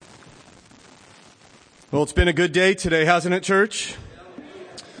Well, it's been a good day today, hasn't it, church?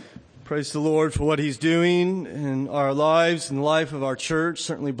 Praise the Lord for what He's doing in our lives and the life of our church.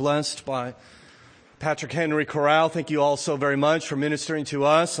 Certainly blessed by Patrick Henry Corral. Thank you all so very much for ministering to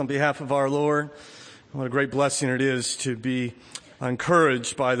us on behalf of our Lord. What a great blessing it is to be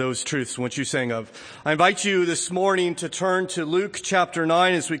encouraged by those truths, what you sang of. I invite you this morning to turn to Luke chapter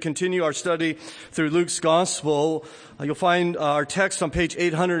 9 as we continue our study through Luke's Gospel. You'll find our text on page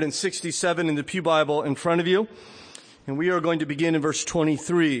 867 in the Pew Bible in front of you. And we are going to begin in verse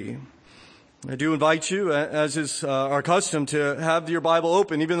 23. I do invite you, as is our custom, to have your Bible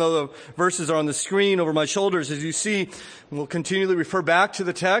open, even though the verses are on the screen over my shoulders. As you see, we'll continually refer back to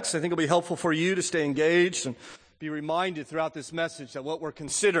the text. I think it'll be helpful for you to stay engaged and be reminded throughout this message that what we're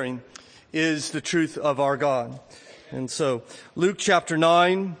considering is the truth of our God. And so, Luke chapter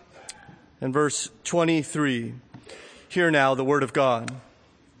 9 and verse 23. Hear now the word of God.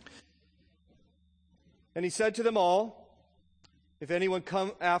 And he said to them all, "If anyone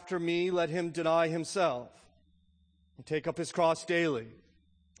come after me, let him deny himself and take up his cross daily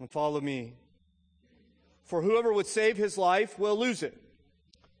and follow me. For whoever would save his life will lose it.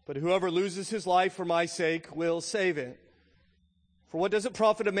 But whoever loses his life for my sake will save it. For what does it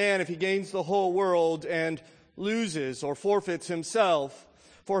profit a man if he gains the whole world and loses or forfeits himself?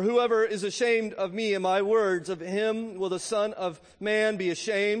 For whoever is ashamed of me and my words, of him will the Son of Man be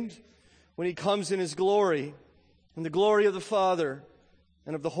ashamed when he comes in his glory, in the glory of the Father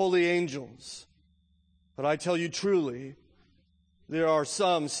and of the holy angels. But I tell you truly, there are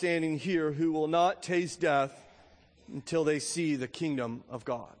some standing here who will not taste death until they see the kingdom of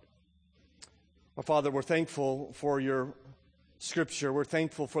God." Our Father, we're thankful for your scripture. We're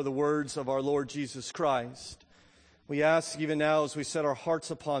thankful for the words of our Lord Jesus Christ. We ask even now as we set our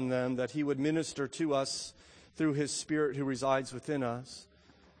hearts upon them that he would minister to us through his Spirit who resides within us.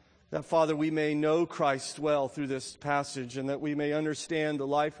 That, Father, we may know Christ well through this passage and that we may understand the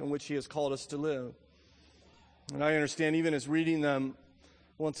life in which he has called us to live. And I understand even as reading them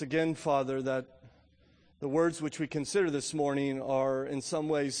once again, Father, that the words which we consider this morning are in some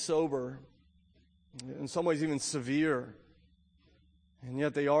ways sober, in some ways even severe, and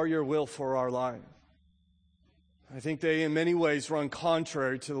yet they are your will for our life. I think they in many ways run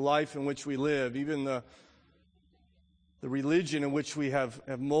contrary to the life in which we live, even the religion in which we have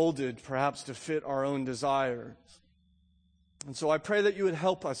molded perhaps to fit our own desires. And so I pray that you would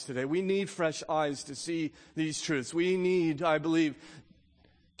help us today. We need fresh eyes to see these truths. We need, I believe,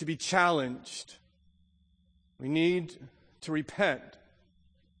 to be challenged. We need to repent.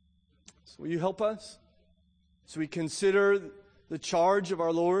 So will you help us? So we consider the charge of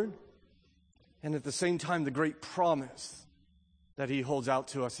our Lord and at the same time the great promise that he holds out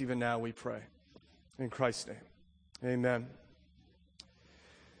to us even now, we pray. In Christ's name, amen.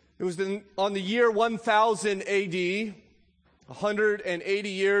 It was on the year 1000 AD, 180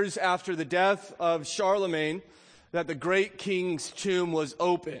 years after the death of Charlemagne, that the great king's tomb was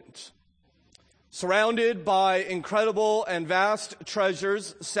opened. Surrounded by incredible and vast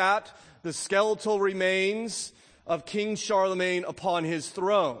treasures sat the skeletal remains of King Charlemagne upon his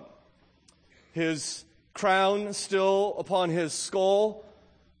throne. His crown still upon his skull,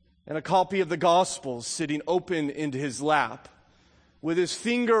 and a copy of the Gospels sitting open into his lap, with his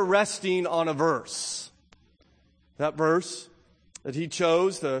finger resting on a verse. That verse that he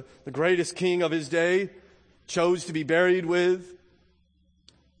chose, the greatest king of his day, chose to be buried with.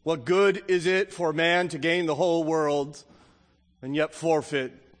 What good is it for man to gain the whole world and yet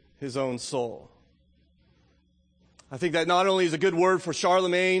forfeit his own soul? I think that not only is a good word for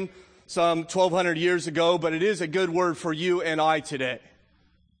Charlemagne some 1,200 years ago, but it is a good word for you and I today.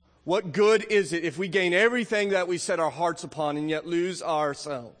 What good is it if we gain everything that we set our hearts upon and yet lose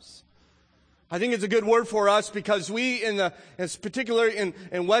ourselves? I think it's a good word for us because we, particularly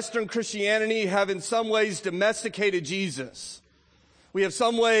in Western Christianity, have in some ways domesticated Jesus. We have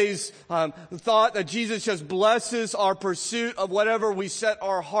some ways thought that Jesus just blesses our pursuit of whatever we set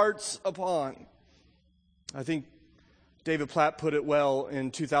our hearts upon. I think David Platt put it well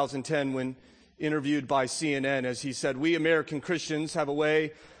in 2010 when interviewed by CNN, as he said, "We American Christians have a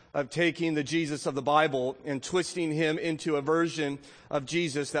way of taking the Jesus of the Bible and twisting him into a version of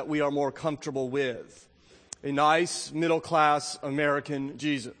Jesus that we are more comfortable with. A nice, middle-class American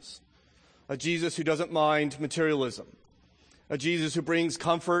Jesus. A Jesus who doesn't mind materialism. A Jesus who brings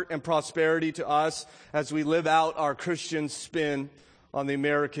comfort and prosperity to us as we live out our Christian spin on the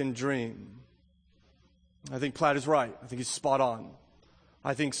American dream." I think Platt is right. I think he's spot on.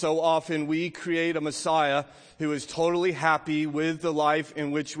 I think so often we create a Messiah who is totally happy with the life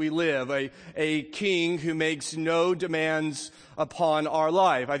in which we live, a king who makes no demands upon our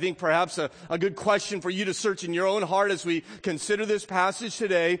life. I think perhaps a good question for you to search in your own heart as we consider this passage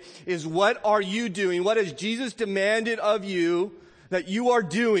today is, what are you doing? What has Jesus demanded of you that you are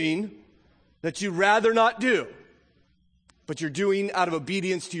doing that you'd rather not do, but you're doing out of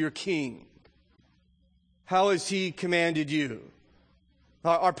obedience to your king? How has he commanded you?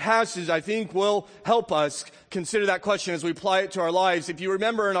 Our passage, I think, will help us consider that question as we apply it to our lives. If you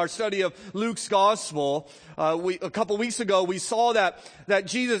remember in our study of Luke's gospel, a couple weeks ago, we saw that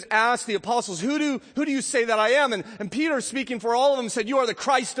Jesus asked the apostles, who do you say that I am? And Peter, speaking for all of them, said, you are the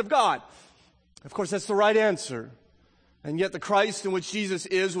Christ of God. Of course, that's the right answer. And yet the Christ in which Jesus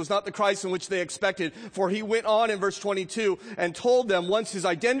is was not the Christ in which they expected. For he went on in verse 22 and told them, once his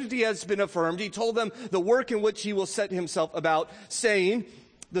identity has been affirmed, he told them the work in which he will set himself about, saying,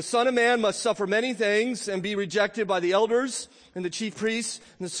 the Son of Man must suffer many things and be rejected by the elders and the chief priests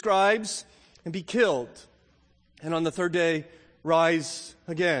and the scribes and be killed. And on the third day, rise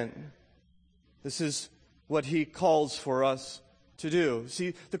again. This is what he calls for us to do.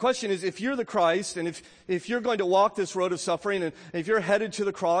 See, the question is, if you're the Christ and if you're going to walk this road of suffering and if you're headed to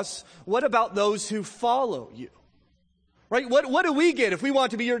the cross, what about those who follow you? Right? What do we get if we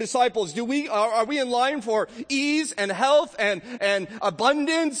want to be your disciples? Are we in line for ease and health and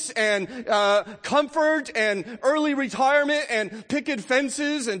abundance and comfort and early retirement and picket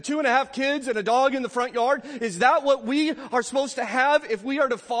fences and 2.5 kids and a dog in the front yard? Is that what we are supposed to have if we are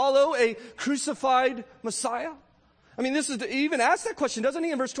to follow a crucified Messiah? I mean, he even asks that question, doesn't he,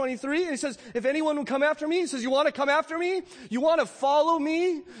 in verse 23? And he says, if anyone will come after me, he says, you want to come after me? You want to follow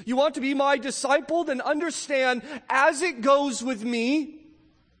me? You want to be my disciple? Then understand, as it goes with me,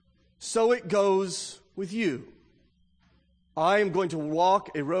 so it goes with you. I am going to walk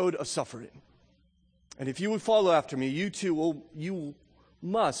a road of suffering. And if you would follow after me, you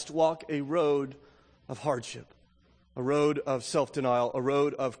must walk a road of hardship, a road of self-denial, a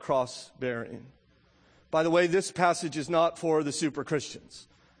road of cross-bearing. By the way, this passage is not for the super Christians.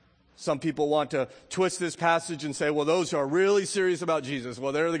 Some people want to twist this passage and say, well, those who are really serious about Jesus,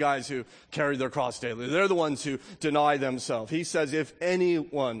 well, they're the guys who carry their cross daily. They're the ones who deny themselves. He says, if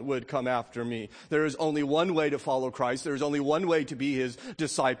anyone would come after me, there is only one way to follow Christ. There is only one way to be his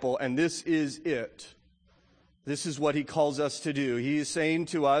disciple, and this is it. This is what he calls us to do. He is saying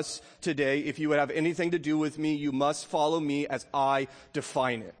to us today, if you would have anything to do with me, you must follow me as I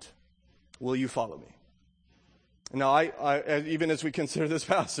define it. Will you follow me? Now, I even as we consider this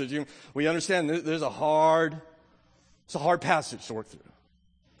passage, we understand it's a hard passage to work through.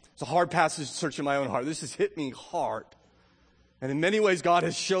 It's a hard passage to search in my own heart. This has hit me hard. And in many ways, God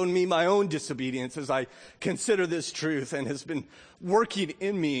has shown me my own disobedience as I consider this truth and has been working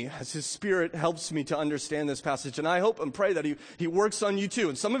in me as his Spirit helps me to understand this passage. And I hope and pray that he works on you too.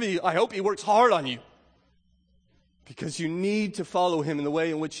 And some of you, I hope he works hard on you because you need to follow him in the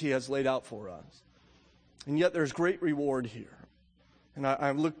way in which he has laid out for us. And yet there's great reward here. And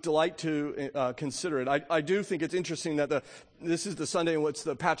I delight to consider it. I do think it's interesting that this is the Sunday in which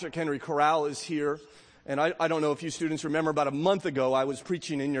the Patrick Henry Chorale is here. And I don't know if you students remember, about a month ago I was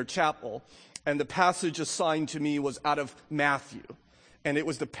preaching in your chapel. And the passage assigned to me was out of Matthew. And it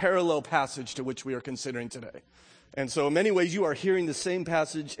was the parallel passage to which we are considering today. And so in many ways you are hearing the same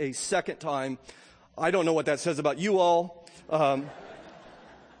passage a second time. I don't know what that says about you all.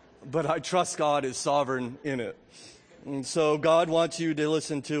 But I trust God is sovereign in it. And so God wants you to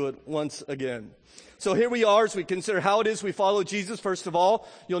listen to it once again. So here we are as we consider how it is we follow Jesus. First of all,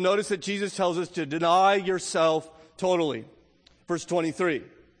 you'll notice that Jesus tells us to deny yourself totally. Verse 23.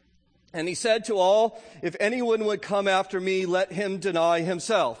 And he said to all, if anyone would come after me, let him deny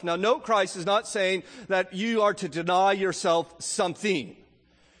himself. Now note, Christ is not saying that you are to deny yourself something.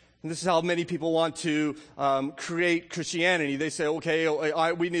 And this is how many people want to create Christianity. They say, okay,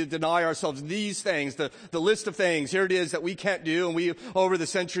 we need to deny ourselves these things, the list of things. Here it is that we can't do. And we, over the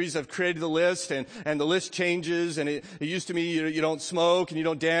centuries, have created the list, and the list changes. And it used to be you don't smoke, and you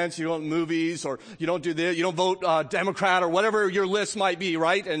don't dance, you don't movies, or you don't do this, you don't vote Democrat, or whatever your list might be,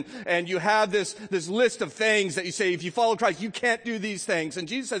 right? And you have this list of things that you say, if you follow Christ, you can't do these things. And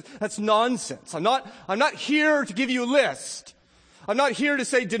Jesus says, that's nonsense. I'm not here to give you a list. I'm not here to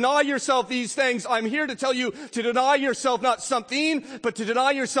say, deny yourself these things. I'm here to tell you to deny yourself not something, but to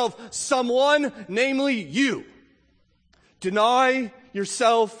deny yourself someone, namely you. Deny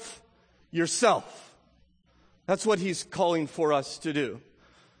yourself yourself. That's what he's calling for us to do.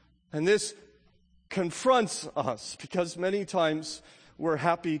 And this confronts us because many times we're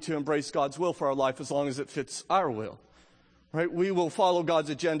happy to embrace God's will for our life as long as it fits our will. Right? We will follow God's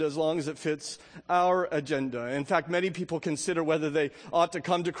agenda as long as it fits our agenda. In fact, many people consider whether they ought to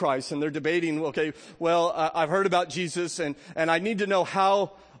come to Christ, and they're debating, okay, well, I've heard about Jesus, and I need to know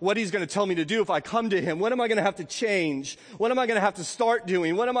what he's going to tell me to do if I come to him. What am I going to have to change? What am I going to have to start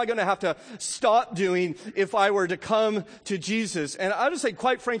doing? What am I going to have to stop doing if I were to come to Jesus? And I'll just say,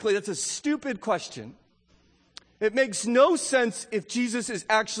 quite frankly, that's a stupid question. It makes no sense if Jesus is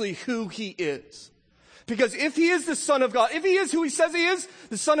actually who he is. Because if he is the Son of God, if he is who he says he is,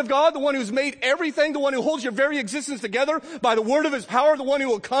 the Son of God, the one who's made everything, the one who holds your very existence together by the word of his power, the one who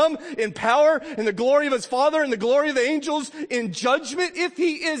will come in power, in the glory of his Father, in the glory of the angels, in judgment, if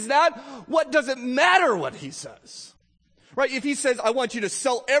he is that, what does it matter what he says? Right? If he says, I want you to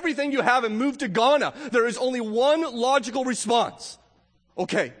sell everything you have and move to Ghana, there is only one logical response.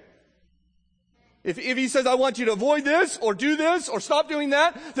 Okay. If he says, I want you to avoid this or do this or stop doing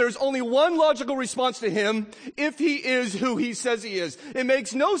that, there's only one logical response to him if he is who he says he is. It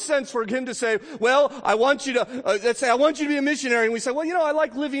makes no sense for him to say, well, I want you to, let's say, I want you to be a missionary. And we say, well, I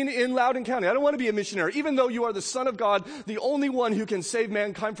like living in Loudoun County. I don't want to be a missionary. Even though you are the Son of God, the only one who can save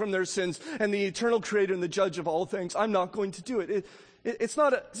mankind from their sins and the eternal creator and the judge of all things, I'm not going to do it. It's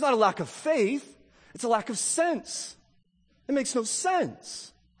not a lack of faith. It's a lack of sense. It makes no sense.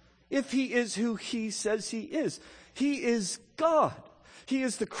 If he is who he says he is God. He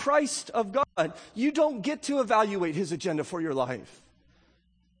is the Christ of God. You don't get to evaluate his agenda for your life.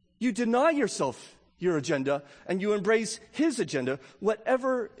 You deny yourself your agenda and you embrace his agenda,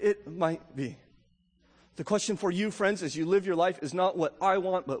 whatever it might be. The question for you, friends, as you live your life is not what I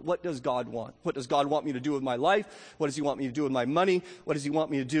want, but what does God want? What does God want me to do with my life? What does he want me to do with my money? What does he want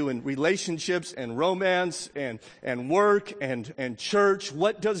me to do in relationships and romance and work and church?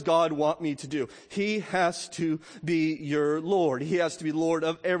 What does God want me to do? He has to be your Lord. He has to be Lord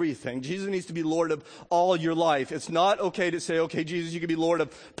of everything. Jesus needs to be Lord of all your life. It's not okay to say, okay, Jesus, you can be Lord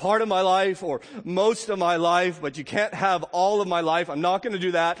of part of my life or most of my life, but you can't have all of my life. I'm not going to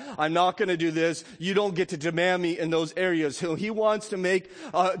do that. I'm not going to do this. You don't get to demand me in those areas. He wants to make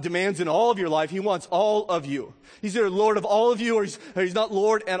demands in all of your life. He wants all of you. He's either Lord of all of you or he's not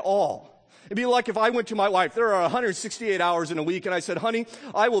Lord at all. It'd be like if I went to my wife, there are 168 hours in a week, and I said, honey,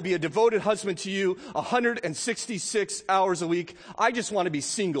 I will be a devoted husband to you 166 hours a week. I just want to be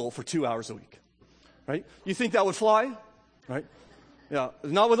single for 2 hours a week. Right? You think that would fly? Right? Yeah.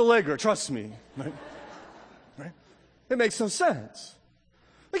 Not with Allegra, trust me. Right? Right? It makes no sense.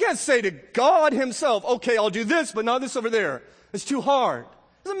 We can't say to God himself, okay, I'll do this, but not this over there. It's too hard.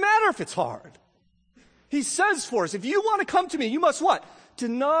 It doesn't matter if it's hard. He says for us, if you want to come to me, you must what?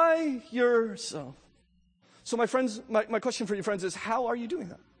 Deny yourself. So my friends, my question for you friends is, how are you doing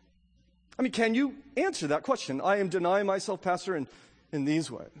that? I mean, can you answer that question? I am denying myself, Pastor, in these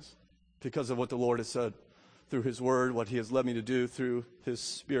ways because of what the Lord has said through his word, what he has led me to do through his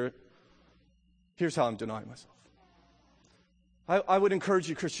Spirit. Here's how I'm denying myself. I would encourage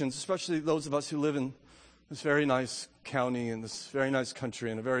you, Christians, especially those of us who live in this very nice county and this very nice country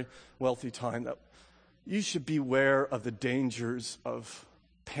in a very wealthy time, that you should beware of the dangers of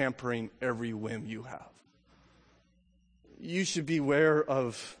pampering every whim you have. You should beware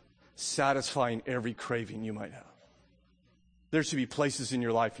of satisfying every craving you might have. There should be places in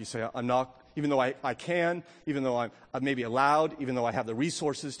your life you say, I'm not, even though I can, even though I'm maybe allowed, even though I have the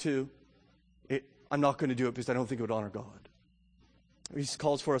resources to, I'm not going to do it because I don't think it would honor God. He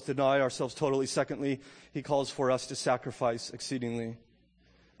calls for us to deny ourselves totally. Secondly, he calls for us to sacrifice exceedingly.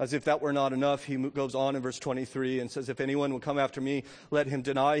 As if that were not enough, he goes on in verse 23 and says, if anyone will come after me, let him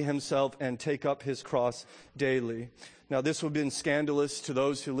deny himself and take up his cross daily. Now, this would have been scandalous to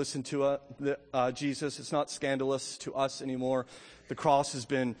those who listen to Jesus. It's not scandalous to us anymore. The cross has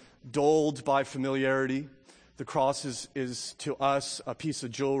been dulled by familiarity. The cross is to us a piece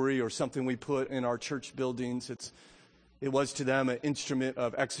of jewelry or something we put in our church buildings. It was to them an instrument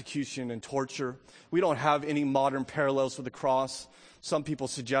of execution and torture. We don't have any modern parallels with the cross. Some people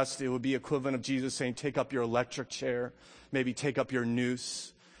suggest it would be equivalent of Jesus saying, take up your electric chair, maybe take up your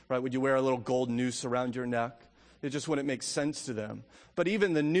noose, right? Would you wear a little gold noose around your neck? It just wouldn't make sense to them. But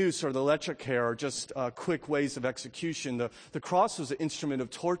even the noose or the electric chair are just quick ways of execution. The cross was an instrument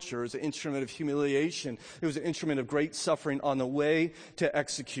of torture. It was an instrument of humiliation. It was an instrument of great suffering on the way to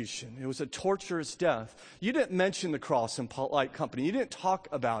execution. It was a torturous death. You didn't mention the cross in polite company. You didn't talk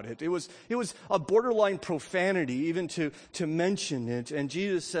about it. It was a borderline profanity even to mention it. And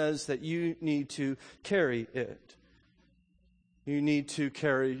Jesus says that you need to carry it. You need to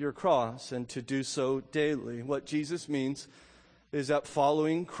carry your cross and to do so daily. What Jesus means is that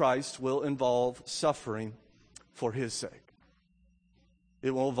following Christ will involve suffering for his sake. It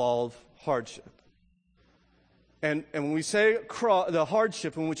will involve hardship. And when we say the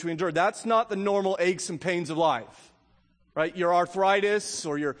hardship in which we endure, that's not the normal aches and pains of life, right? Your arthritis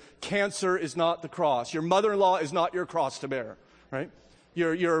or your cancer is not the cross. Your mother-in-law is not your cross to bear, right?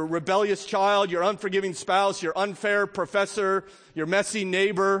 Your rebellious child, your unforgiving spouse, your unfair professor, your messy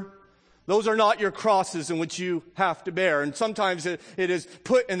neighbor, those are not your crosses in which you have to bear. And sometimes it is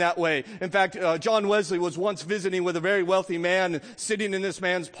put in that way. In fact, John Wesley was once visiting with a very wealthy man, sitting in this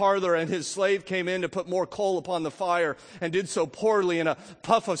man's parlor, and his slave came in to put more coal upon the fire and did so poorly, and a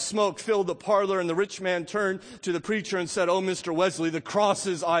puff of smoke filled the parlor, and the rich man turned to the preacher and said, "Oh, Mr. Wesley, the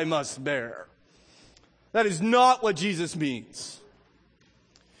crosses I must bear." That is not what Jesus means.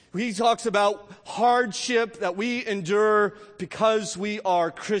 He talks about hardship that we endure because we are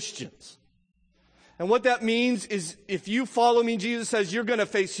Christians. And what that means is if you follow me, Jesus says, you're going to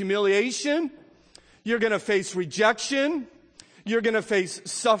face humiliation, you're going to face rejection, you're going to face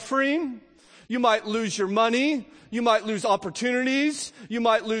suffering, you might lose your money, you might lose opportunities, you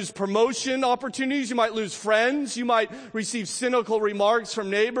might lose promotion opportunities, you might lose friends, you might receive cynical remarks from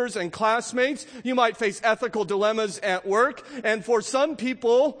neighbors and classmates, you might face ethical dilemmas at work. And for some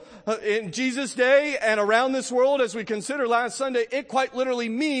people in Jesus' day and around this world, as we consider last Sunday, it quite literally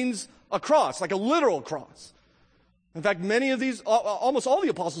means a cross, like a literal cross. In fact, many of these, almost all the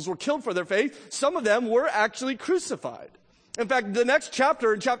apostles were killed for their faith. Some of them were actually crucified. In fact, the next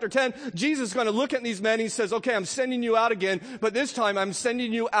chapter, in chapter 10, Jesus is going to look at these men. He says, okay, I'm sending you out again, but this time I'm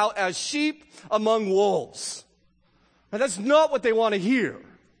sending you out as sheep among wolves. And that's not what they want to hear.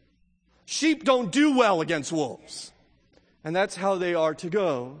 Sheep don't do well against wolves. And that's how they are to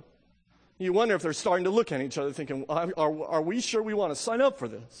go. You wonder if they're starting to look at each other thinking, are we sure we want to sign up for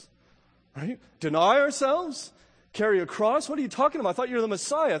this? Right? Deny ourselves? Carry a cross? What are you talking about? I thought you were the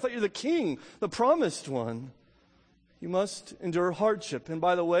Messiah. I thought you were the King, the promised one. You must endure hardship. And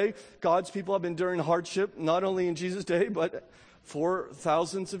by the way, God's people have been enduring hardship not only in Jesus' day, but for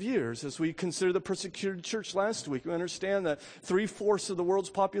thousands of years. As we consider the persecuted church last week, we understand that 3/4 of the world's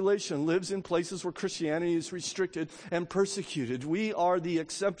population lives in places where Christianity is restricted and persecuted. We are the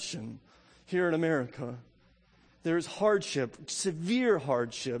exception here in America. There's hardship, severe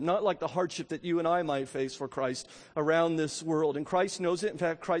hardship, not like the hardship that you and I might face for Christ around this world. And Christ knows it. In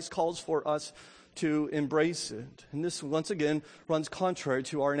fact, Christ calls for us to embrace it. And this, once again, runs contrary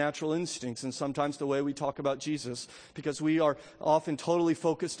to our natural instincts and sometimes the way we talk about Jesus, because we are often totally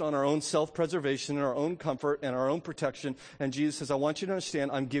focused on our own self-preservation and our own comfort and our own protection. And Jesus says, I want you to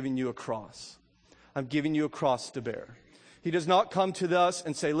understand, I'm giving you a cross. I'm giving you a cross to bear. He does not come to us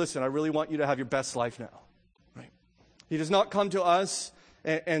and say, listen, I really want you to have your best life now. Right? He does not come to us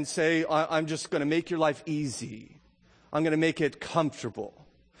and say, I'm just going to make your life easy. I'm going to make it comfortable.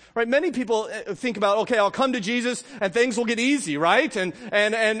 Right? Many people think about, okay, I'll come to Jesus and things will get easy, right? And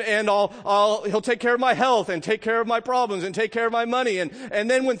he'll take care of my health and take care of my problems and take care of my money. And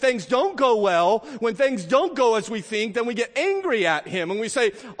then when things don't go well, when things don't go as we think, then we get angry at him and we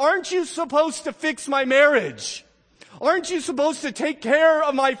say, aren't you supposed to fix my marriage? Aren't you supposed to take care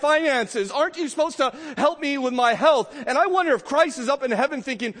of my finances? Aren't you supposed to help me with my health? And I wonder if Christ is up in heaven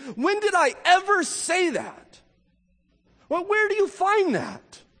thinking, when did I ever say that? Well, where do you find that?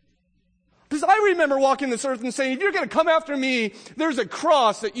 Because I remember walking this earth and saying, if you're going to come after me, there's a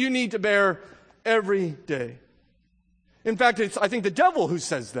cross that you need to bear every day. In fact, it's, I think, the devil who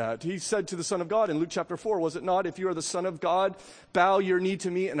says that. He said to the Son of God in Luke chapter 4, was it not? If you are the Son of God, bow your knee to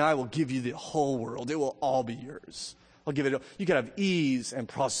me and I will give you the whole world. It will all be yours. I'll give it. You can have ease and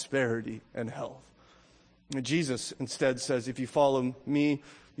prosperity and health. And Jesus instead says, if you follow me,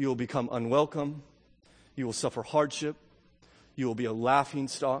 you will become unwelcome. You will suffer hardship. You will be a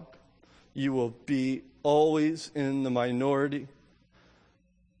laughingstock. You will be always in the minority.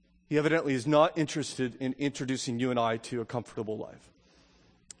 He evidently is not interested in introducing you and I to a comfortable life.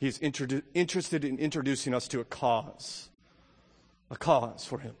 He is interested in introducing us to a cause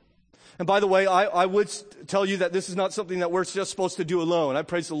for him. And by the way, I would tell you that this is not something that we're just supposed to do alone. I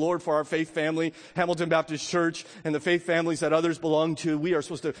praise the Lord for our faith family, Hamilton Baptist Church, and the faith families that others belong to. We are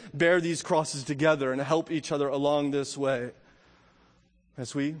supposed to bear these crosses together and help each other along this way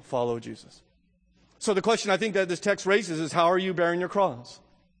as we follow Jesus. So the question I think that this text raises is, how are you bearing your cross?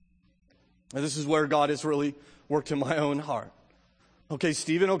 And this is where God has really worked in my own heart. Okay,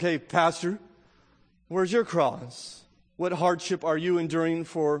 Stephen, okay, Pastor, where's your cross? What hardship are you enduring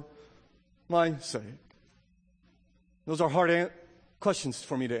for my sake? Those are hard questions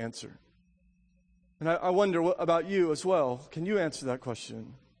for me to answer. And I wonder about you as well. Can you answer that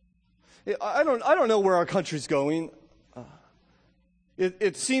question? I don't know where our country's going.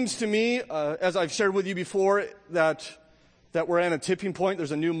 It seems to me, as I've shared with you before, that we're at a tipping point.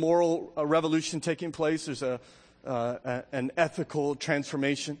 There's a new moral revolution taking place. There's a an ethical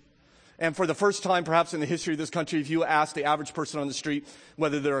transformation. And for the first time, perhaps in the history of this country, if you asked the average person on the street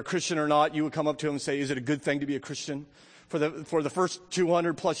whether they're a Christian or not, you would come up to them and say, is it a good thing to be a Christian? For the first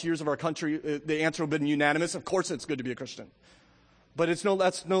 200 plus years of our country, the answer would have been unanimous. Of course it's good to be a Christian. But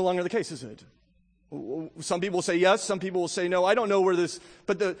that's no longer the case, is it? Some people will say yes, some people will say no. I don't know where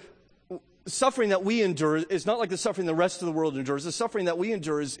but the suffering that we endure is not like the suffering the rest of the world endures. The suffering that we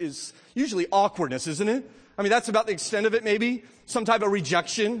endure is usually awkwardness, isn't it? I mean, that's about the extent of it, maybe. Some type of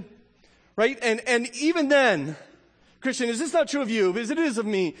rejection, right? And even then, Christian, is this not true of you? As it is of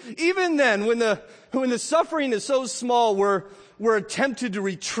me. Even then, when the suffering is so small, we're tempted to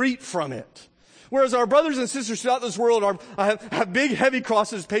retreat from it. Whereas our brothers and sisters throughout this world have big, heavy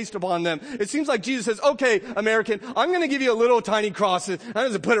crosses pasted upon them. It seems like Jesus says, okay, American, I'm going to give you a little tiny cross. I'm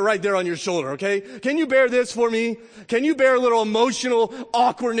going to put it right there on your shoulder, okay? Can you bear this for me? Can you bear a little emotional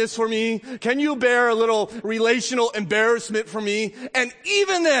awkwardness for me? Can you bear a little relational embarrassment for me? And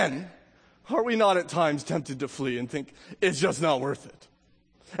even then, are we not at times tempted to flee and think it's just not worth it?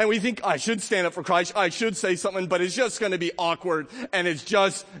 And we think, I should stand up for Christ, I should say something, but it's just going to be awkward and it's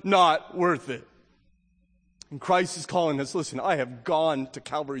just not worth it. And Christ is calling us, listen, I have gone to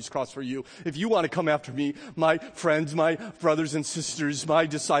Calvary's cross for you. If you want to come after me, my friends, my brothers and sisters, my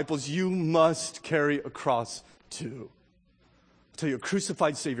disciples, you must carry a cross too. I'll tell you, a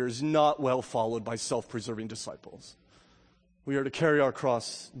crucified Savior is not well followed by self-preserving disciples. We are to carry our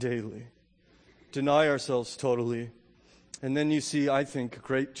cross daily, deny ourselves totally. And then you see, I think,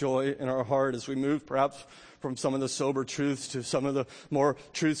 great joy in our heart as we move perhaps from some of the sober truths to some of the more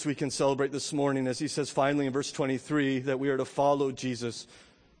truths we can celebrate this morning, as he says finally in verse 23 that we are to follow Jesus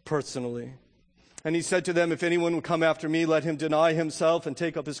personally. And he said to them, if anyone would come after me, let him deny himself and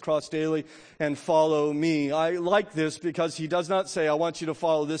take up his cross daily and follow me. I like this because he does not say, I want you to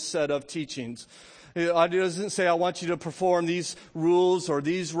follow this set of teachings. He doesn't say, I want you to perform these rules or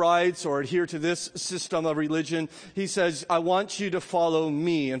these rites or adhere to this system of religion. He says, I want you to follow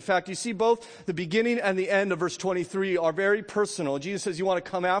me. In fact, you see both the beginning and the end of verse 23 are very personal. Jesus says, you want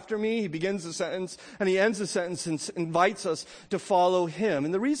to come after me? He begins the sentence and he ends the sentence and invites us to follow him.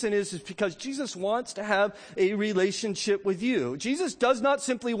 And the reason is because Jesus wants to have a relationship with you. Jesus does not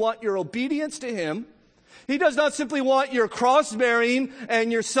simply want your obedience to him. He does not simply want your cross-bearing and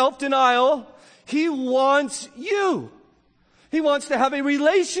your self-denial. He wants you. He wants to have a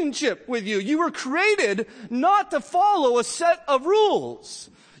relationship with you. You were created not to follow a set of rules.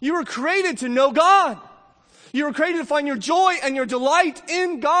 You were created to know God. You were created to find your joy and your delight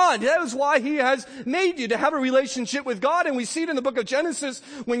in God. That is why he has made you, to have a relationship with God. And we see it in the book of Genesis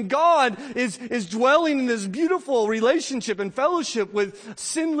when God is dwelling in this beautiful relationship and fellowship with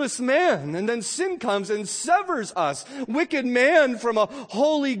sinless man. And then sin comes and severs us, wicked man from a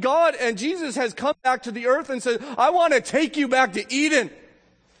holy God. And Jesus has come back to the earth and said, I want to take you back to Eden.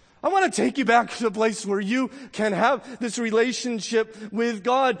 I want to take you back to the place where you can have this relationship with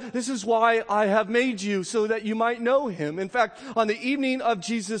God. This is why I have made you, so that you might know him. In fact, on the evening of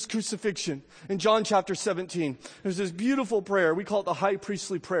Jesus' crucifixion, in John chapter 17, there's this beautiful prayer. We call it the high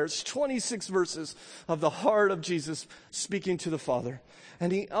priestly prayer. It's 26 verses of the heart of Jesus speaking to the Father.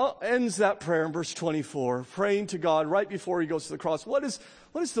 And he ends that prayer in verse 24, praying to God right before he goes to the cross. What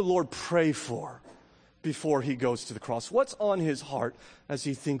does the Lord pray for before he goes to the cross? What's on his heart as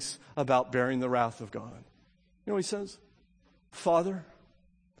he thinks about bearing the wrath of God? You know what he says? Father,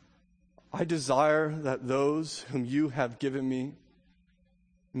 I desire that those whom you have given me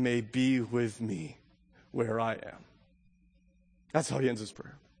may be with me where I am. That's how he ends his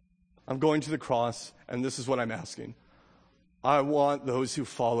prayer. I'm going to the cross, and this is what I'm asking. I want those who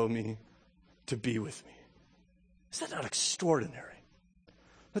follow me to be with me. Is that not extraordinary?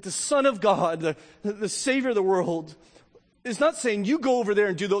 That the Son of God, the Savior of the world, is not saying, you go over there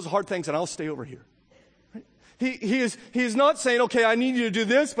and do those hard things and I'll stay over here. Right? He is not saying, okay, I need you to do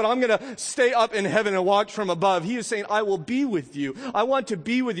this, but I'm going to stay up in heaven and watch from above. He is saying, I will be with you. I want to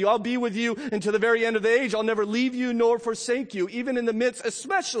be with you. I'll be with you until the very end of the age. I'll never leave you nor forsake you, even in the midst,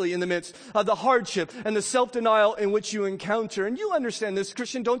 especially in the midst of the hardship and the self-denial in which you encounter. And you understand this,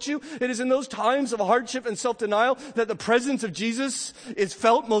 Christian, don't you? It is in those times of hardship and self-denial that the presence of Jesus is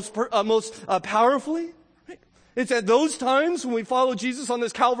felt most powerfully. Right? It's at those times when we follow Jesus on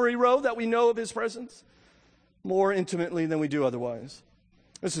this Calvary road that we know of his presence more intimately than we do otherwise.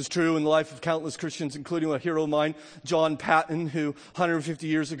 This is true in the life of countless Christians, including a hero of mine, John Paton, who 150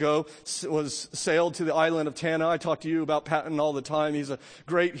 years ago was sailed to the island of Tanna. I talk to you about Paton all the time. He's a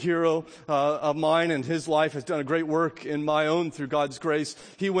great hero of mine, and his life has done a great work in my own through God's grace.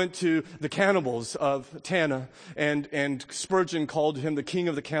 He went to the cannibals of Tanna, and Spurgeon called him the king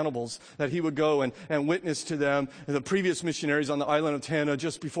of the cannibals, that he would go and witness to them. The previous missionaries on the island of Tanna,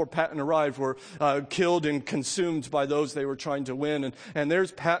 just before Paton arrived, were killed and consumed by those they were trying to win. And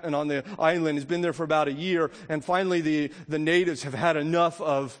there's Paton on the island. He's been there for about a year, and finally the natives have had enough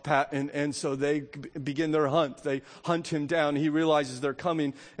of Paton, and so they begin their hunt. They hunt him down. He realizes they're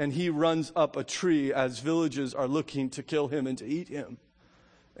coming, and he runs up a tree as villages are looking to kill him and to eat him.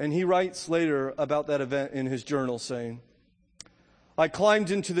 And he writes later about that event in his journal, saying, "I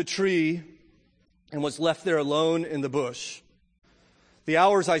climbed into the tree and was left there alone in the bush. The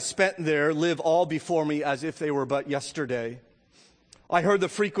hours I spent there live all before me as if they were but yesterday. I heard the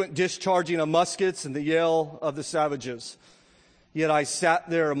frequent discharging of muskets and the yell of the savages. Yet I sat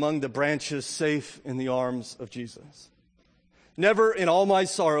there among the branches, safe in the arms of Jesus. Never in all my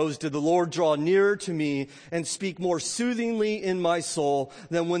sorrows did the Lord draw nearer to me and speak more soothingly in my soul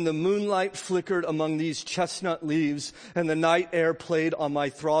than when the moonlight flickered among these chestnut leaves and the night air played on my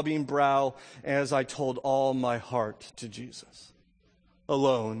throbbing brow as I told all my heart to Jesus.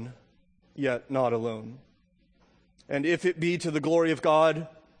 Alone, yet not alone. And if it be to the glory of God,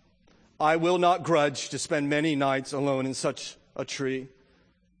 I will not grudge to spend many nights alone in such a tree,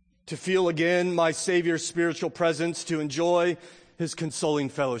 to feel again my Savior's spiritual presence, to enjoy his consoling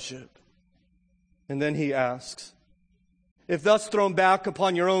fellowship." And then he asks, "If thus thrown back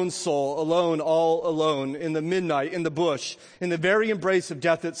upon your own soul, alone, all alone, in the midnight, in the bush, in the very embrace of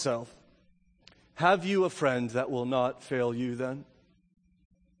death itself, have you a friend that will not fail you then?"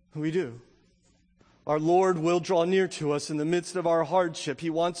 We do. Our Lord will draw near to us in the midst of our hardship.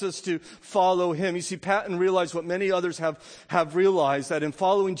 He wants us to follow him. You see, Paton realized what many others have realized, that in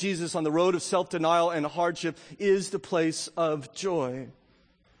following Jesus on the road of self-denial and hardship is the place of joy.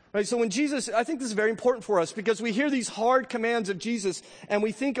 Right? So when Jesus, I think this is very important for us, because we hear these hard commands of Jesus and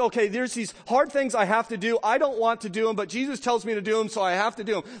we think, okay, there's these hard things I have to do. I don't want to do them, but Jesus tells me to do them, so I have to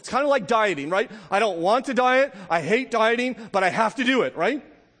do them. It's kind of like dieting, right? I don't want to diet. I hate dieting, but I have to do it, right?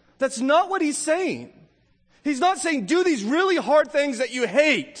 That's not what he's saying. He's not saying do these really hard things that you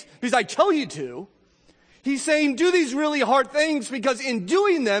hate because I tell you to. He's saying do these really hard things because in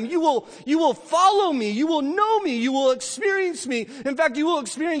doing them, you will follow me, you will know me, you will experience me. In fact, you will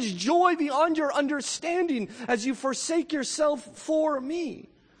experience joy beyond your understanding as you forsake yourself for me.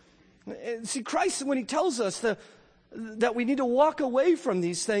 See, Christ, when he tells us that we need to walk away from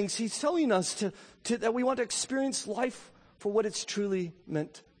these things, he's telling us that we want to experience life for what it's truly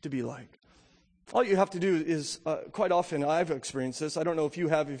meant to be like. All you have to do is, quite often, I've experienced this. I don't know if you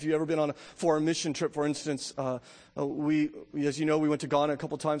have. If you've ever been on a foreign mission trip, for instance, we, as you know, we went to Ghana a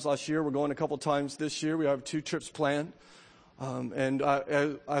couple times last year. We're going a couple times this year. We have 2 trips planned.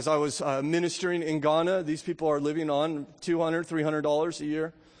 As I was ministering in Ghana, these people are living on $200, $300 a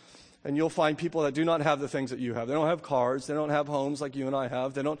year. And you'll find people that do not have the things that you have. They don't have cars. They don't have homes like you and I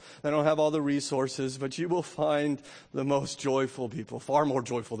have. They don't have all the resources. But you will find the most joyful people, far more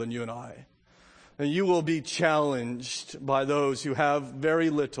joyful than you and I. And you will be challenged by those who have very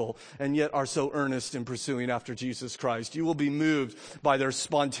little and yet are so earnest in pursuing after Jesus Christ. You will be moved by their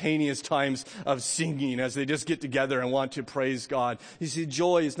spontaneous times of singing as they just get together and want to praise God. You see,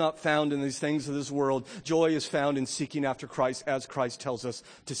 joy is not found in these things of this world. Joy is found in seeking after Christ as Christ tells us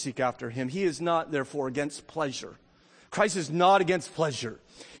to seek after him. He is not, therefore, against pleasure. Christ is not against pleasure.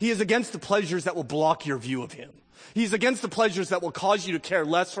 He is against the pleasures that will block your view of him. He's against the pleasures that will cause you to care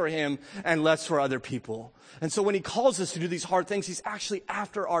less for him and less for other people. And so when he calls us to do these hard things, he's actually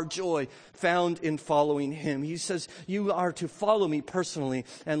after our joy found in following him. He says, you are to follow me personally.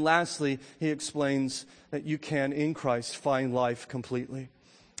 And lastly, he explains that you can, in Christ, find life completely.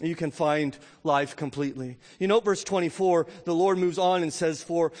 You can find life completely. You know, verse 24, the Lord moves on and says,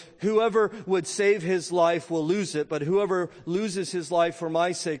 for whoever would save his life will lose it, but whoever loses his life for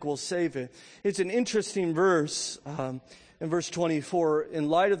my sake will save it. It's an interesting verse in verse 24, in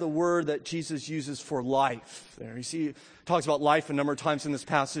light of the word that Jesus uses for life. There, you see, he talks about life a number of times in this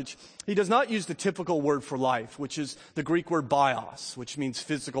passage. He does not use the typical word for life, which is the Greek word bios, which means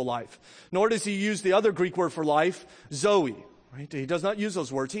physical life. Nor does he use the other Greek word for life, zoe. Right? He does not use those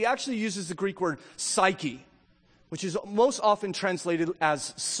words. He actually uses the Greek word psyche, which is most often translated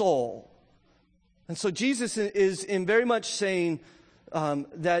as soul. And so Jesus is in very much saying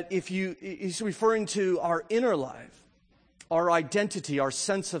that he's referring to our inner life, our identity, our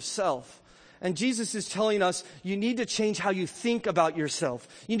sense of self. And Jesus is telling us, you need to change how you think about yourself.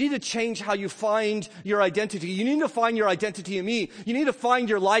 You need to change how you find your identity. You need to find your identity in me. You need to find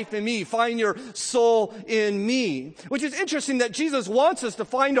your life in me. Find your soul in me. Which is interesting that Jesus wants us to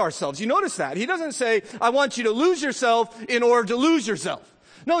find ourselves. You notice that? He doesn't say, I want you to lose yourself in order to lose yourself.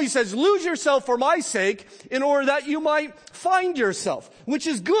 No, he says, lose yourself for my sake in order that you might find yourself. Which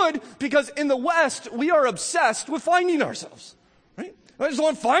is good because in the West, we are obsessed with finding ourselves. I just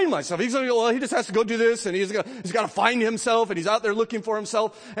want to find myself. He just has to go do this, and he's got to find himself, and he's out there looking for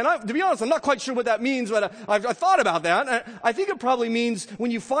himself. And to be honest, I'm not quite sure what that means, but I've thought about that. I think it probably means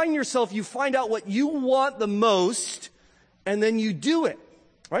when you find yourself, you find out what you want the most, and then you do it.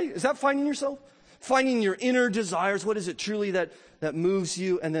 Right? Is that finding yourself? Finding your inner desires. What is it truly that moves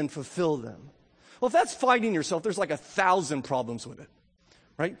you, and then fulfill them? Well, if that's finding yourself, there's like 1,000 problems with it.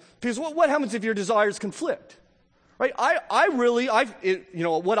 Right? Because what happens if your desires conflict? Right?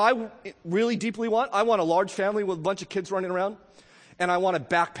 What I really deeply want, I want a large family with a bunch of kids running around, and I want a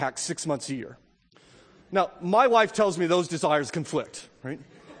backpack 6 months a year. Now, my wife tells me those desires conflict, right?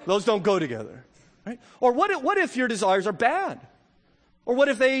 Those don't go together, right? Or what if your desires are bad? Or what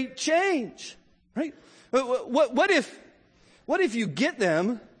if they change, right? What if you get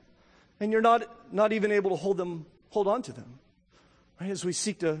them and you're not even able to hold on to them, right? As we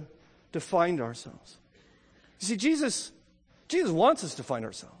seek to find ourselves. You see, Jesus wants us to find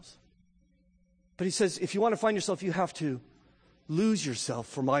ourselves. But he says, if you want to find yourself, you have to lose yourself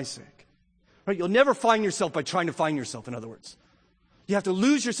for my sake. Right? You'll never find yourself by trying to find yourself, in other words. You have to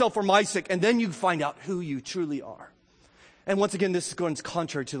lose yourself for my sake, and then you find out who you truly are. And once again, this is going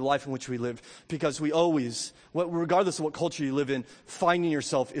contrary to the life in which we live, because we always, regardless of what culture you live in, finding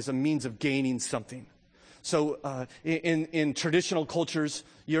yourself is a means of gaining something. So in traditional cultures,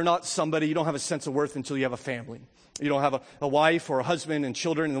 you're not somebody, you don't have a sense of worth until you have a family. You don't have a wife or a husband and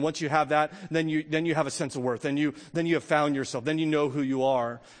children, and once you have that, then you have a sense of worth. Then you have found yourself. Then you know who you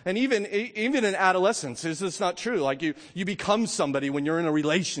are. And even in adolescence, is this not true? Like you become somebody when you're in a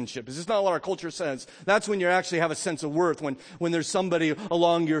relationship. Is this not what our culture says? That's when you actually have a sense of worth, when there's somebody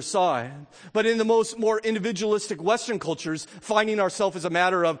along your side. But in the more individualistic Western cultures, finding ourselves is a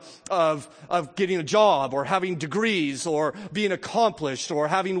matter of getting a job or having degrees or being accomplished or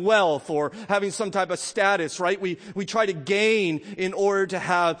having wealth or having some type of status, right? We try to gain in order to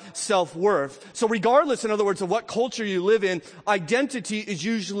have self-worth. So regardless, in other words, of what culture you live in, identity is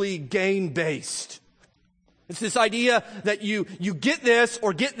usually gain-based. It's this idea that you get this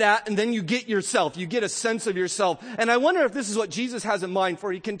or get that, and then you get yourself. You get a sense of yourself. And I wonder if this is what Jesus has in mind,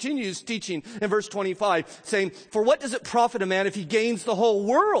 for he continues teaching in verse 25, saying, "For what does it profit a man if he gains the whole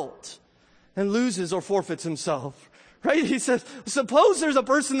world and loses or forfeits himself?" Right? He says, suppose there's a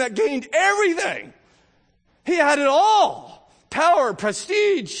person that gained everything. He had it all. Power,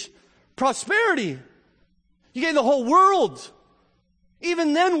 prestige, prosperity. You gain the whole world.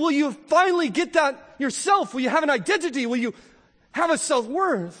 Even then, will you finally get that yourself? Will you have an identity? Will you have a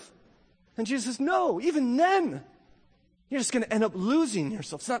self-worth? And Jesus says, no, even then, you're just going to end up losing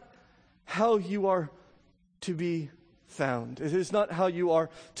yourself. It's not how you are to be found. It is not how you are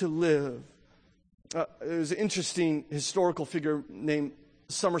to live. There's an interesting historical figure named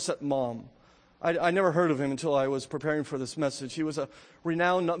Somerset Maugham. I never heard of him until I was preparing for this message. He was a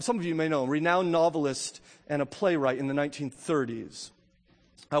renowned, some of you may know him, renowned novelist and a playwright in the 1930s.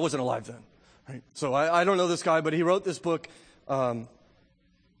 I wasn't alive then, right? So I don't know this guy, but he wrote this book,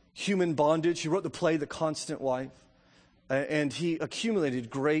 Human Bondage. He wrote the play, The Constant Wife. And he accumulated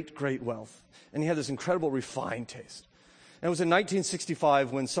great, great wealth. And he had this incredible refined taste. And it was in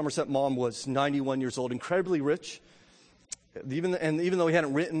 1965 when Somerset Maugham was 91 years old, incredibly rich. Even though he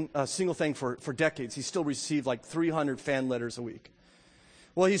hadn't written a single thing for decades, he still received like 300 fan letters a week.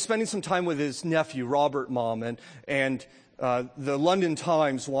 Well, he's spending some time with his nephew, Robert Maugham, and the London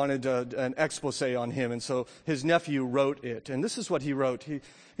Times wanted an expose on him, and so his nephew wrote it. And this is what he wrote.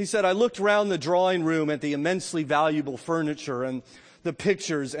 He said, "I looked around the drawing room at the immensely valuable furniture and the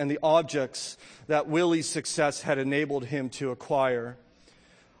pictures and the objects that Willie's success had enabled him to acquire.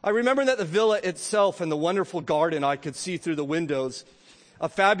 I remember that the villa itself and the wonderful garden I could see through the windows, a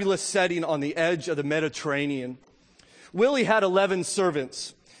fabulous setting on the edge of the Mediterranean. Willie had 11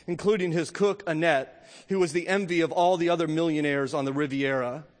 servants, including his cook, Annette, who was the envy of all the other millionaires on the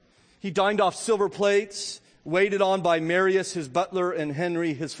Riviera. He dined off silver plates, waited on by Marius, his butler, and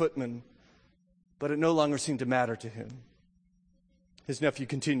Henry, his footman. But it no longer seemed to matter to him." His nephew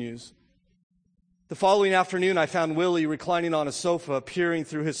continues, "The following afternoon, I found Willie reclining on a sofa, peering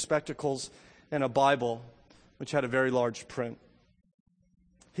through his spectacles and a Bible, which had a very large print.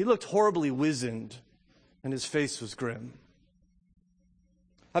 He looked horribly wizened, and his face was grim.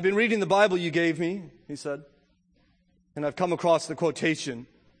 I've been reading the Bible you gave me, he said, and I've come across the quotation,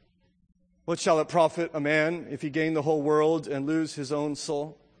 what shall it profit a man if he gain the whole world and lose his own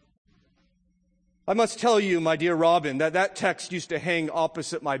soul? I must tell you, my dear Robin, that text used to hang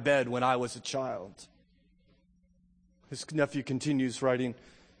opposite my bed when I was a child. His nephew continues writing,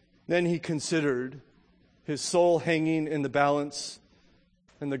 then he considered his soul hanging in the balance,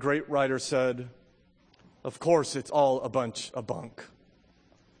 and the great writer said, of course it's all a bunch of bunk.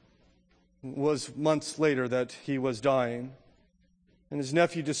 It was months later that he was dying, and his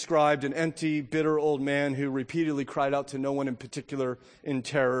nephew described an empty, bitter old man who repeatedly cried out to no one in particular in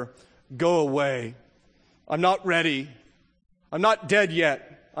terror, go away. I'm not ready. I'm not dead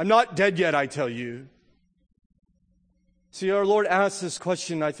yet. I'm not dead yet, I tell you. See, our Lord asks this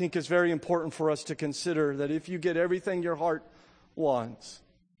question, I think is very important for us to consider, that if you get everything your heart wants,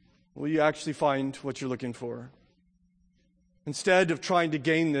 will you actually find what you're looking for? Instead of trying to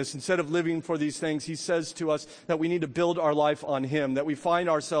gain this, instead of living for these things, he says to us that we need to build our life on him, that we find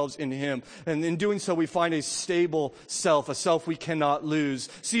ourselves in him. And in doing so, we find a stable self, a self we cannot lose.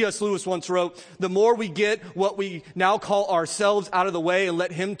 C.S. Lewis once wrote, the more we get what we now call ourselves out of the way and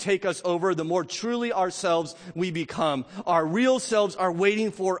let him take us over, the more truly ourselves we become. Our real selves are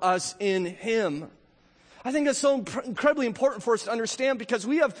waiting for us in him. I think that's so incredibly important for us to understand, because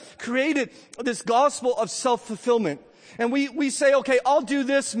we have created this gospel of self-fulfillment. And we say, okay, I'll do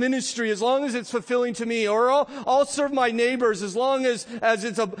this ministry as long as it's fulfilling to me, or I'll serve my neighbors as long as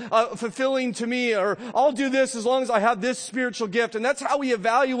it's fulfilling to me, or I'll do this as long as I have this spiritual gift. And that's how we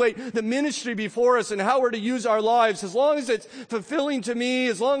evaluate the ministry before us and how we're to use our lives. As long as it's fulfilling to me,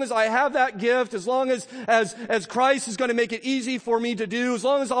 as long as I have that gift, as long as Christ is going to make it easy for me to do, as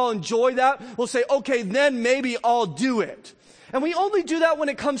long as I'll enjoy that, we'll say, okay, then maybe I'll do it. And we only do that when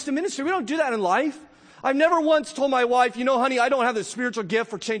it comes to ministry. We don't do that in life. I've never once told my wife, honey, I don't have the spiritual gift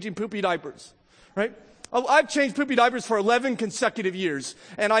for changing poopy diapers, right? I've changed poopy diapers for 11 consecutive years,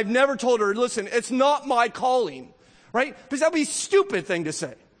 and I've never told her, listen, it's not my calling, right? Because that would be a stupid thing to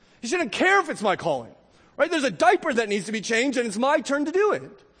say. You shouldn't care if it's my calling, right? There's a diaper that needs to be changed, and it's my turn to do it.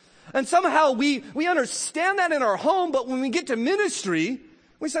 And somehow we understand that in our home, but when we get to ministry,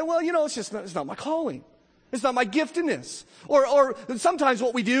 we say, well, it's not my calling. It's not my giftedness. Or sometimes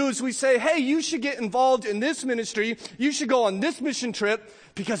what we do is we say, hey, you should get involved in this ministry. You should go on this mission trip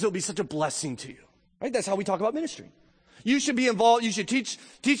because it'll be such a blessing to you. Right? That's how we talk about ministry. You should be involved. You should teach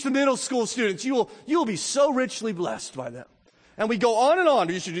the middle school students. You will be so richly blessed by them. And we go on and on.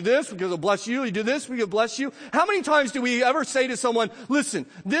 You should do this because it'll bless you. You do this because it'll bless you. How many times do we ever say to someone, listen,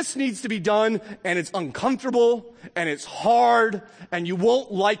 this needs to be done, and it's uncomfortable, and it's hard, and you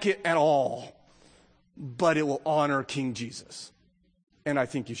won't like it at all, but it will honor King Jesus, and I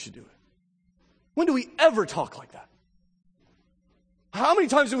think you should do it? When do we ever talk like that? How many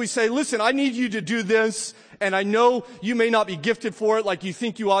times do we say, listen, I need you to do this, and I know you may not be gifted for it like you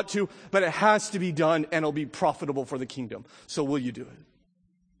think you ought to, but it has to be done, and it'll be profitable for the kingdom. So will you do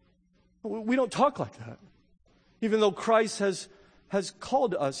it? We don't talk like that. Even though Christ has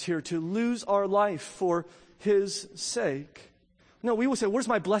called us here to lose our life for his sake. No, we will say, where's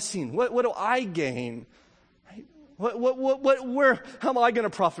my blessing? What do I gain? Right? How am I going to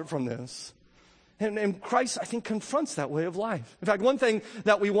profit from this? And Christ, I think, confronts that way of life. In fact, one thing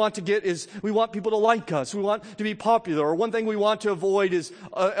that we want to get is we want people to like us. We want to be popular. Or one thing we want to avoid is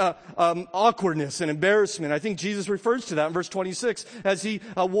awkwardness and embarrassment. I think Jesus refers to that in verse 26 as he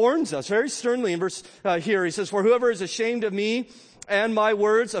warns us very sternly in verse here. He says, for whoever is ashamed of me and my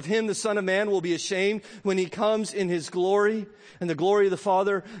words, of him the Son of Man will be ashamed when he comes in his glory and the glory of the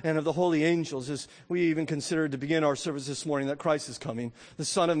Father and of the holy angels. As we even considered to begin our service this morning that Christ is coming. The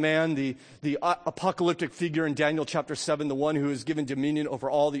Son of Man, the apocalyptic figure in Daniel chapter 7, the one who is given dominion over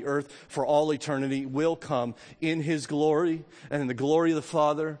all the earth for all eternity, will come in his glory and in the glory of the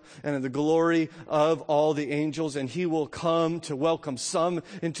Father and in the glory of all the angels. And he will come to welcome some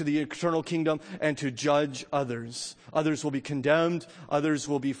into the eternal kingdom and to judge others. Others will be condemned. Others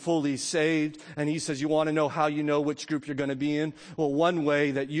will be fully saved. And he says, you want to know how you know which group you're going to be in? Well, one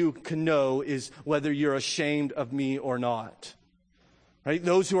way that you can know is whether you're ashamed of me or not. Right?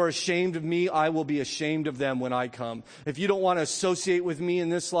 Those who are ashamed of me, I will be ashamed of them when I come. If you don't want to associate with me in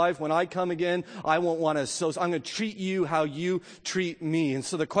this life, when I come again, I won't want to associate. I'm going to treat you how you treat me. And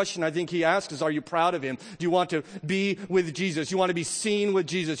so the question I think he asks is, are you proud of him? Do you want to be with Jesus? You want to be seen with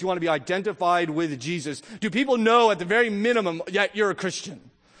Jesus? You want to be identified with Jesus? Do people know at the very minimum that you're a Christian?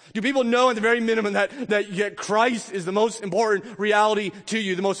 Do people know at the very minimum that Christ is the most important reality to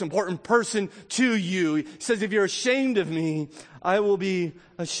you, the most important person to you? He says, if you're ashamed of me, I will be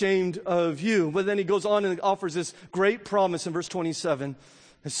ashamed of you. But then he goes on and offers this great promise in verse 27.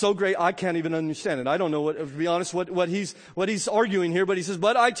 It's so great, I can't even understand it. I don't know, to be honest, what he's arguing here, but he says,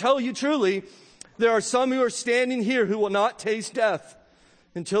 but I tell you truly, there are some who are standing here who will not taste death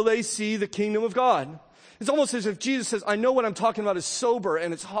until they see the kingdom of God. It's almost as if Jesus says, I know what I'm talking about is sober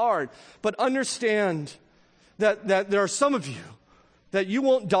and it's hard, but understand that there are some of you that you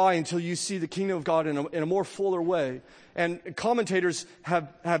won't die until you see the kingdom of God in a more fuller way. And commentators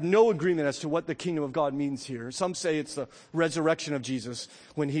have no agreement as to what the kingdom of God means here. Some say it's the resurrection of Jesus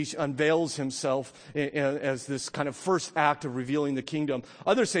when he unveils himself as this kind of first act of revealing the kingdom.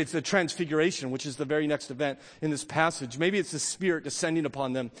 Others say it's the transfiguration, which is the very next event in this passage. Maybe it's the Spirit descending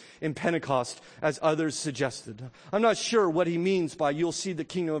upon them in Pentecost, as others suggested. I'm not sure what he means by you'll see the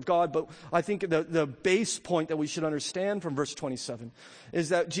kingdom of God, but I think the base point that we should understand from verse 27 is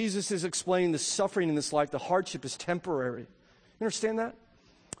that Jesus is explaining the suffering in this life, the hardship is temporary. You understand that?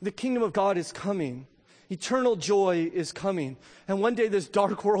 The kingdom of God is coming. Eternal joy is coming. And one day this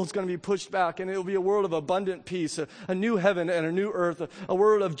dark world is going to be pushed back, and it will be a world of abundant peace, a new heaven and a new earth, a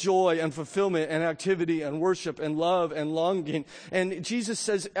world of joy and fulfillment and activity and worship and love and longing. And Jesus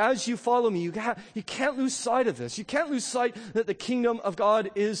says, as you follow me, you can't lose sight of this. You can't lose sight that the kingdom of God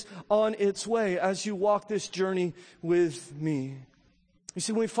is on its way as you walk this journey with me. You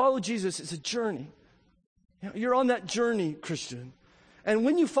see, when we follow Jesus, it's a journey. You're on that journey, Christian. And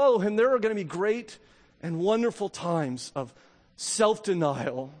when you follow him, there are going to be great and wonderful times of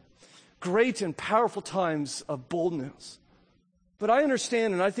self-denial, great and powerful times of boldness. But I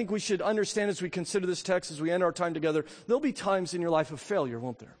understand, and I think we should understand as we consider this text, as we end our time together, there'll be times in your life of failure,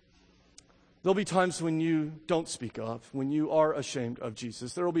 won't there? There'll be times when you don't speak up, when you are ashamed of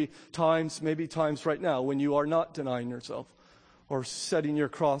Jesus. There will be times, maybe times right now, when you are not denying yourself or setting your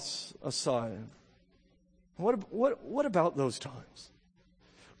cross aside. What about those times?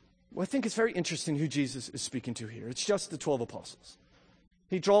 Well, I think it's very interesting who Jesus is speaking to here. It's just the 12 apostles.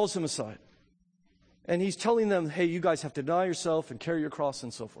 He draws them aside. And he's telling them, hey, you guys have to deny yourself and carry your cross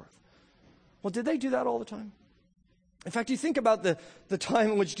and so forth. Well, did they do that all the time? In fact, you think about the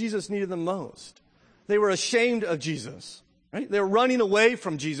time in which Jesus needed them most. They were ashamed of Jesus, right? They were running away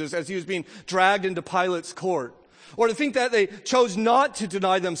from Jesus as he was being dragged into Pilate's court. Or to think that they chose not to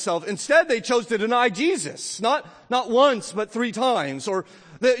deny themselves. Instead, they chose to deny Jesus. Not once, but 3 times. Or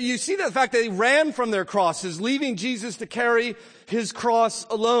you see the fact that they ran from their crosses, leaving Jesus to carry his cross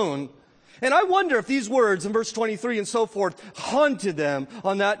alone. And I wonder if these words in verse 23 and so forth haunted them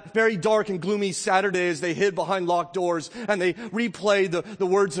on that very dark and gloomy Saturday as they hid behind locked doors and they replayed the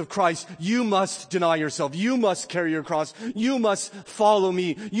words of Christ. You must deny yourself. You must carry your cross. You must follow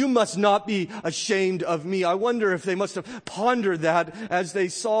me. You must not be ashamed of me. I wonder if they must have pondered that as they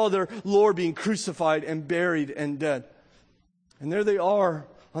saw their Lord being crucified and buried and dead. And there they are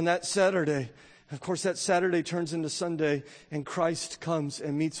on that Saturday. Of course, that Saturday turns into Sunday, and Christ comes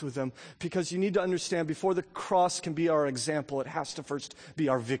and meets with them. Because you need to understand, before the cross can be our example, it has to first be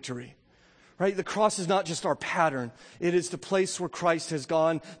our victory. Right? The cross is not just our pattern. It is the place where Christ has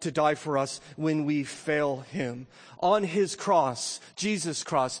gone to die for us when we fail him. On his cross, Jesus'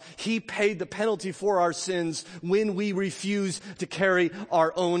 cross, he paid the penalty for our sins when we refuse to carry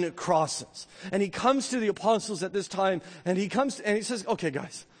our own crosses. And he comes to the apostles at this time, and he says, okay,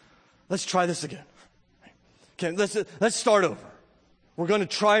 guys, let's try this again. Okay, let's start over. We're going to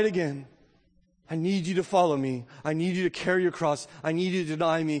try it again. I need you to follow me. I need you to carry your cross. I need you to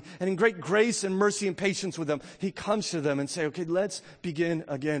deny me. And in great grace and mercy and patience with them, he comes to them and say, okay, let's begin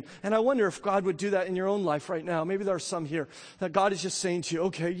again. And I wonder if God would do that in your own life right now. Maybe there are some here that God is just saying to you,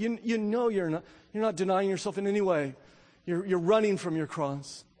 okay, you know you're not denying yourself in any way. You're running from your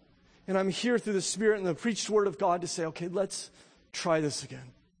cross. And I'm here through the Spirit and the preached word of God to say, okay, let's try this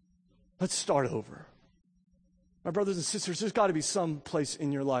again. Let's start over. My brothers and sisters, there's got to be some place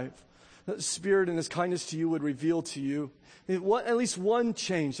in your life that the Spirit and his kindness to you would reveal to you. At least one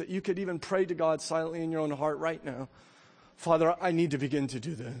change that you could even pray to God silently in your own heart right now. Father, I need to begin to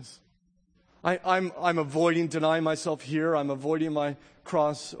do this. I'm avoiding denying myself here. I'm avoiding my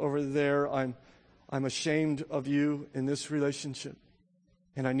cross over there. I'm ashamed of you in this relationship.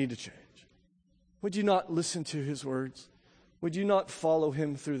 And I need to change. Would you not listen to his words? Would you not follow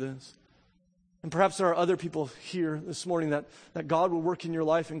him through this? And perhaps there are other people here this morning that God will work in your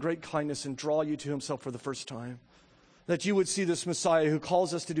life in great kindness and draw you to himself for the first time. That you would see this Messiah who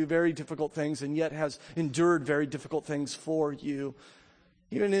calls us to do very difficult things and yet has endured very difficult things for you.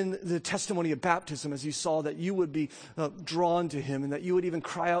 Even in the testimony of baptism, as you saw, that you would be drawn to him and that you would even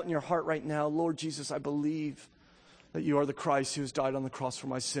cry out in your heart right now, Lord Jesus, I believe that you are the Christ who has died on the cross for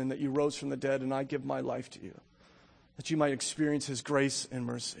my sin, that you rose from the dead and I give my life to you. That you might experience his grace and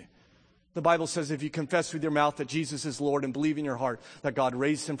mercy. The Bible says if you confess with your mouth that Jesus is Lord and believe in your heart that God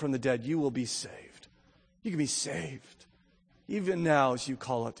raised him from the dead, you will be saved. You can be saved even now as you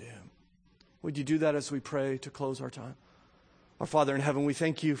call out to him. Would you do that as we pray to close our time? Our Father in heaven, we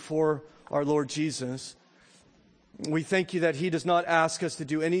thank you for our Lord Jesus. We thank you that he does not ask us to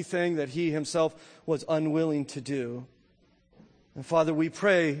do anything that he himself was unwilling to do. And Father, we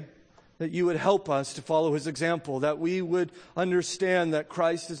pray that you would help us to follow his example, that we would understand that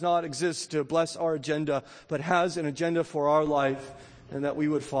Christ does not exist to bless our agenda, but has an agenda for our life, and that we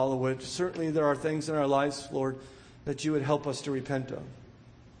would follow it. Certainly there are things in our lives, Lord, that you would help us to repent of.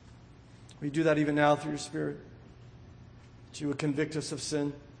 We do that even now through your Spirit, that you would convict us of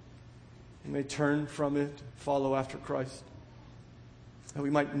sin, and may turn from it, follow after Christ, that we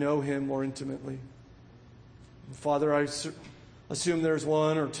might know him more intimately. And Father, I assume there's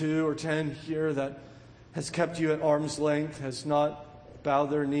 1 or 2 or 10 here that has kept you at arm's length, has not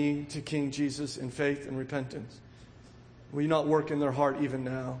bowed their knee to King Jesus in faith and repentance. Will you not work in their heart even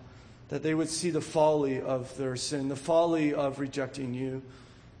now, that they would see the folly of their sin, the folly of rejecting you.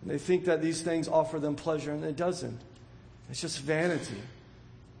 And they think that these things offer them pleasure, and it doesn't. It's just vanity.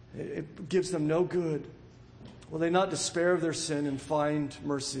 It gives them no good. Will they not despair of their sin and find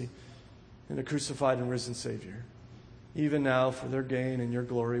mercy in a crucified and risen Savior? Even now, for their gain and your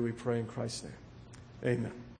glory, we pray in Christ's name. Amen.